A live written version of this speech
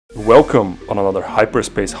Welcome on another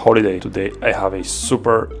Hyperspace holiday. Today I have a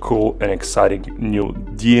super cool and exciting new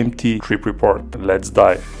DMT trip report. Let's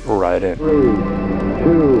dive right in. 3,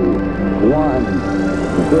 2,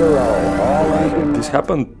 1, 0. This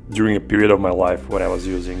happened during a period of my life when I was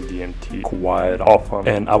using DMT quite often,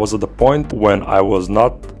 and I was at the point when I was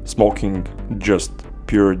not smoking just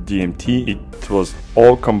pure DMT. It was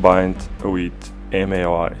all combined with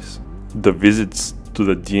MAOIs. The visits to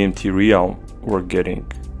the DMT realm were getting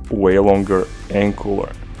way longer and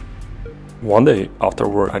cooler. One day after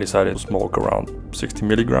work, I decided to smoke around 60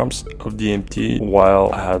 milligrams of DMT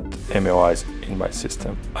while I had MAOIs in my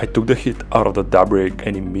system. I took the hit out of the dab rig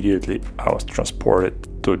and immediately I was transported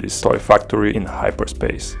to this toy factory in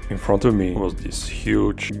Hyperspace. In front of me was this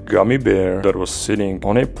huge gummy bear that was sitting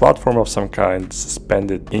on a platform of some kind,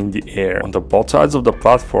 suspended in the air. On the both sides of the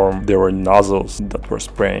platform there were nozzles that were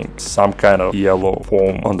spraying some kind of yellow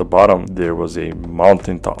foam. On the bottom there was a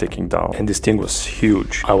mountaintop taking down, and this thing was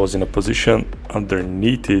huge. I was in a position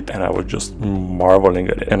underneath it and I was just marveling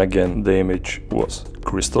at it. And again, the image was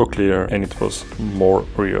crystal clear and it was more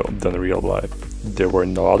real than real life. There were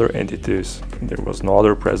no other entities, there was no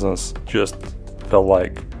other presence, just felt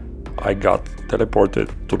like I got teleported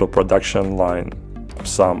to the production line of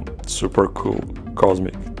some super cool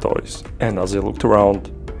cosmic toys. And as I looked around,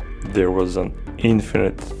 there was an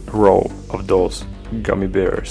infinite row of those gummy bears